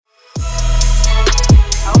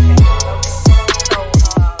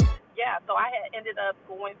ended up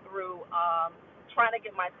going through trying to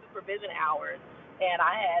get my supervision hours, and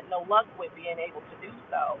I had no luck with being able to do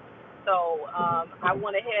so. So I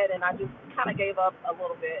went ahead and I just kind of gave up a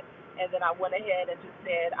little bit, and then I went ahead and just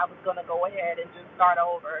said I was going to go ahead and just start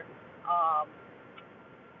over, um,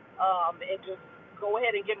 and just go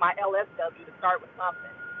ahead and get my LSW to start with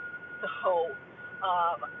something. So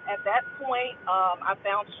at that point, I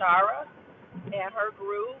found Shara and her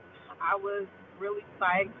group. I was really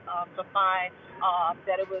psyched to find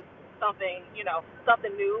that it was something,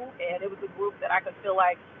 something new, and it was a group that I could feel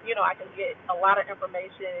like, I could get a lot of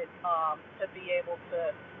information to be able to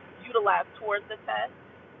utilize towards the test.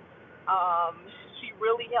 Um, she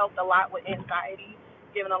really helped a lot with anxiety,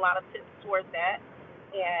 giving a lot of tips towards that.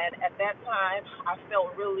 And at that time, I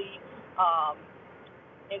felt really um,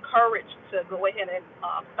 encouraged to go ahead and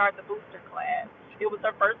start the booster class. It was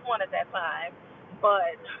her first one at that time,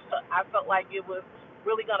 but I felt like it was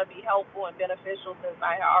really going to be helpful and beneficial since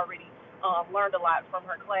I had already learned a lot from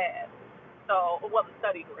her class. So, well, the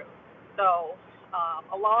study group. So,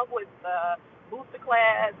 along with the booster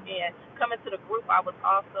class and coming to the group, I was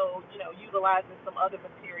also, utilizing some other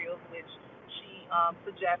materials which she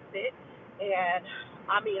suggested. And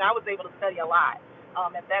I mean, I was able to study a lot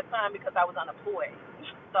at that time because I was unemployed.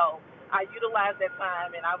 So I utilized that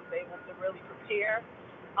time and I was able to really prepare.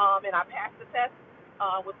 And I passed the test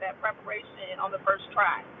with that preparation on the first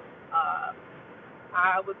try. Uh,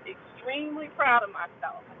 I was extremely proud of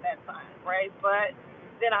myself at that time, right? But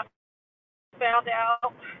then I found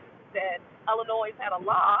out that Illinois had a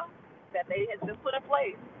law that they had just put in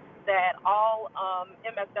place that all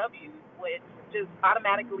MSWs would just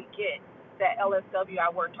automatically get that LSW I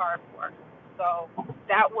worked hard for. So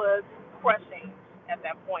that was crushing at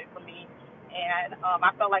that point for me, and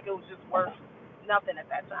I felt like it was just worth nothing at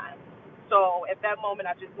that time. So at that moment,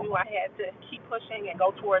 I just knew I had to keep pushing and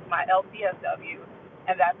go towards my LCSW,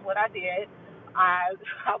 and that's what I did. I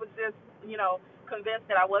I was just convinced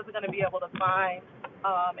that I wasn't going to be able to find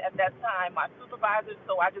at that time my supervisors,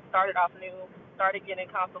 so I just started off new, started getting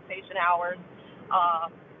consultation hours,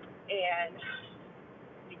 um, and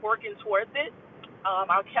working towards it.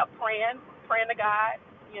 I kept praying to God,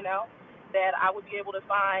 you know, that I would be able to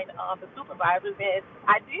find the supervisors, and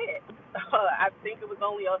I did. I think it was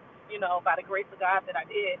only by the grace of God that I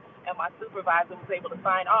did, and my supervisor was able to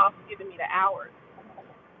sign off, giving me the hours.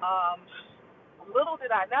 Um, Little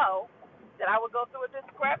did I know that I would go through a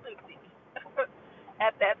discrepancy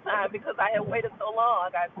at that time because I had waited so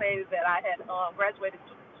long. I say that I had graduated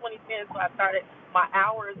 2010, so I started my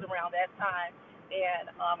hours around that time,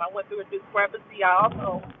 and I went through a discrepancy. I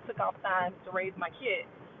also took off time to raise my kid.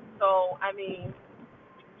 So, I mean,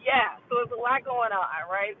 yeah, so there's a lot going on,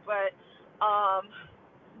 right? But um,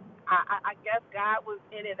 I guess God was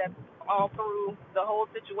in it all through the whole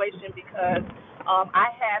situation because I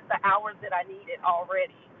had the hours that I needed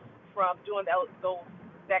already from doing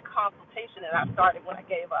that consultation that I started when I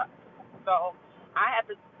gave up. So I had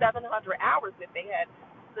the 700 hours that they had,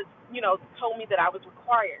 told me that I was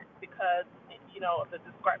required because, of the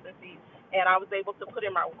discrepancy. And I was able to put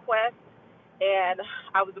in my request, and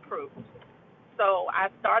I was approved. So I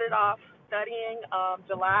started off studying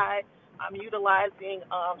July. I'm utilizing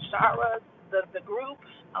Shara, the group,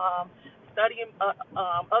 studying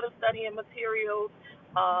other studying materials,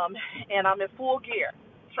 and I'm in full gear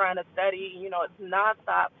trying to study. It's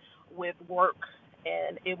nonstop with work,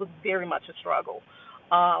 and it was very much a struggle.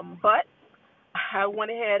 But I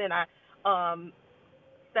went ahead and I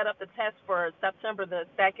set up the test for September the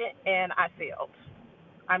 2nd, and I failed.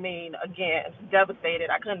 I mean, again, devastated.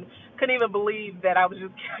 I couldn't even believe that I was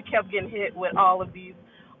just kept getting hit with all of these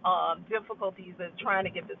difficulties and trying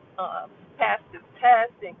to get this pass this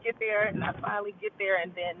test and get there, and I finally get there,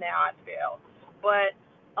 and then now I failed. But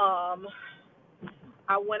um,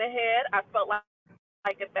 I went ahead. I felt like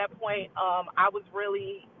at that point I was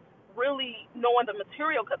really, really knowing the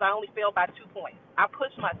material because I only failed by 2 points. I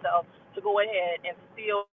pushed myself to go ahead and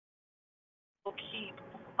still keep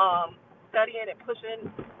studying and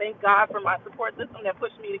pushing. Thank God for my support system that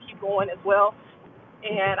pushed me to keep going as well.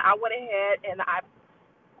 And I went ahead and I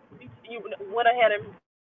went ahead and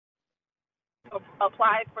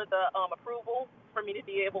applied for the approval for me to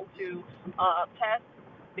be able to test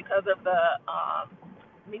because of the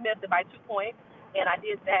me missed it by 2 points. And I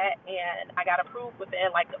did that, and I got approved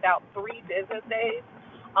within like about 3 business days.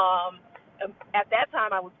 Um, at that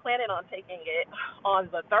time, I was planning on taking it on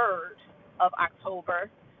the 3rd of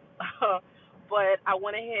October, but I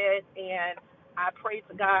went ahead and I prayed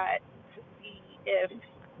to God to see if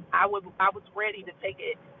I was ready to take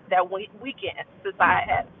it that weekend since I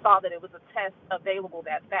had saw that it was a test available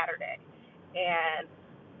that Saturday, and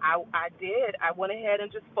I did. I went ahead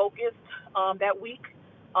and just focused that week,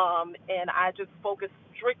 and I just focused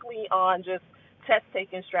strictly on just test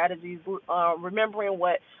taking strategies, remembering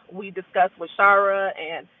what we discussed with Shara,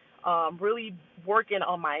 and really working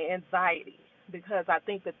on my anxiety, because I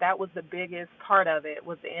think that that was the biggest part of it,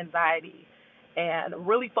 was the anxiety, and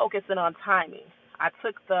really focusing on timing. I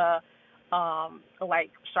took the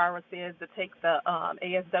like Shara says, to take the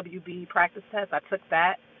ASWB practice test. I took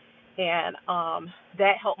that, and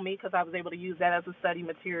that helped me because I was able to use that as a study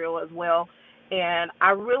material as well. And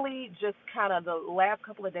I really just kind of, the last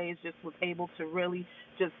couple of days, just was able to really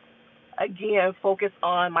just again focus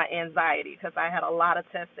on my anxiety, because I had a lot of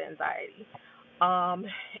test anxiety. Um,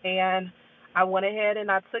 and I went ahead and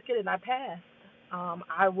I took it and I passed.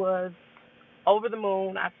 I was over the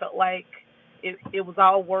moon. I felt like it was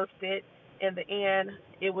all worth it. In the end,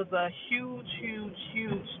 it was a huge, huge,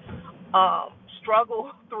 huge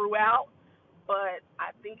struggle throughout, but I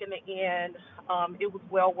think in the end, it was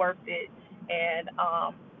well worth it, and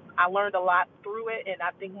I learned a lot through it, and I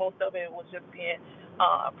think most of it was just being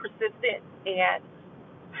persistent and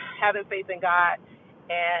having faith in God,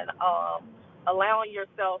 and allowing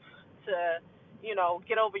yourself to,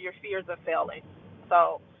 get over your fears of failing.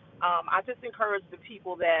 So I just encourage the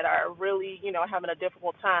people that are really, having a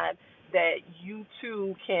difficult time, that you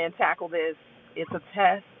too can tackle this. It's a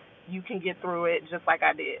test. You can get through it just like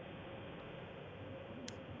I did.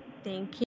 Thank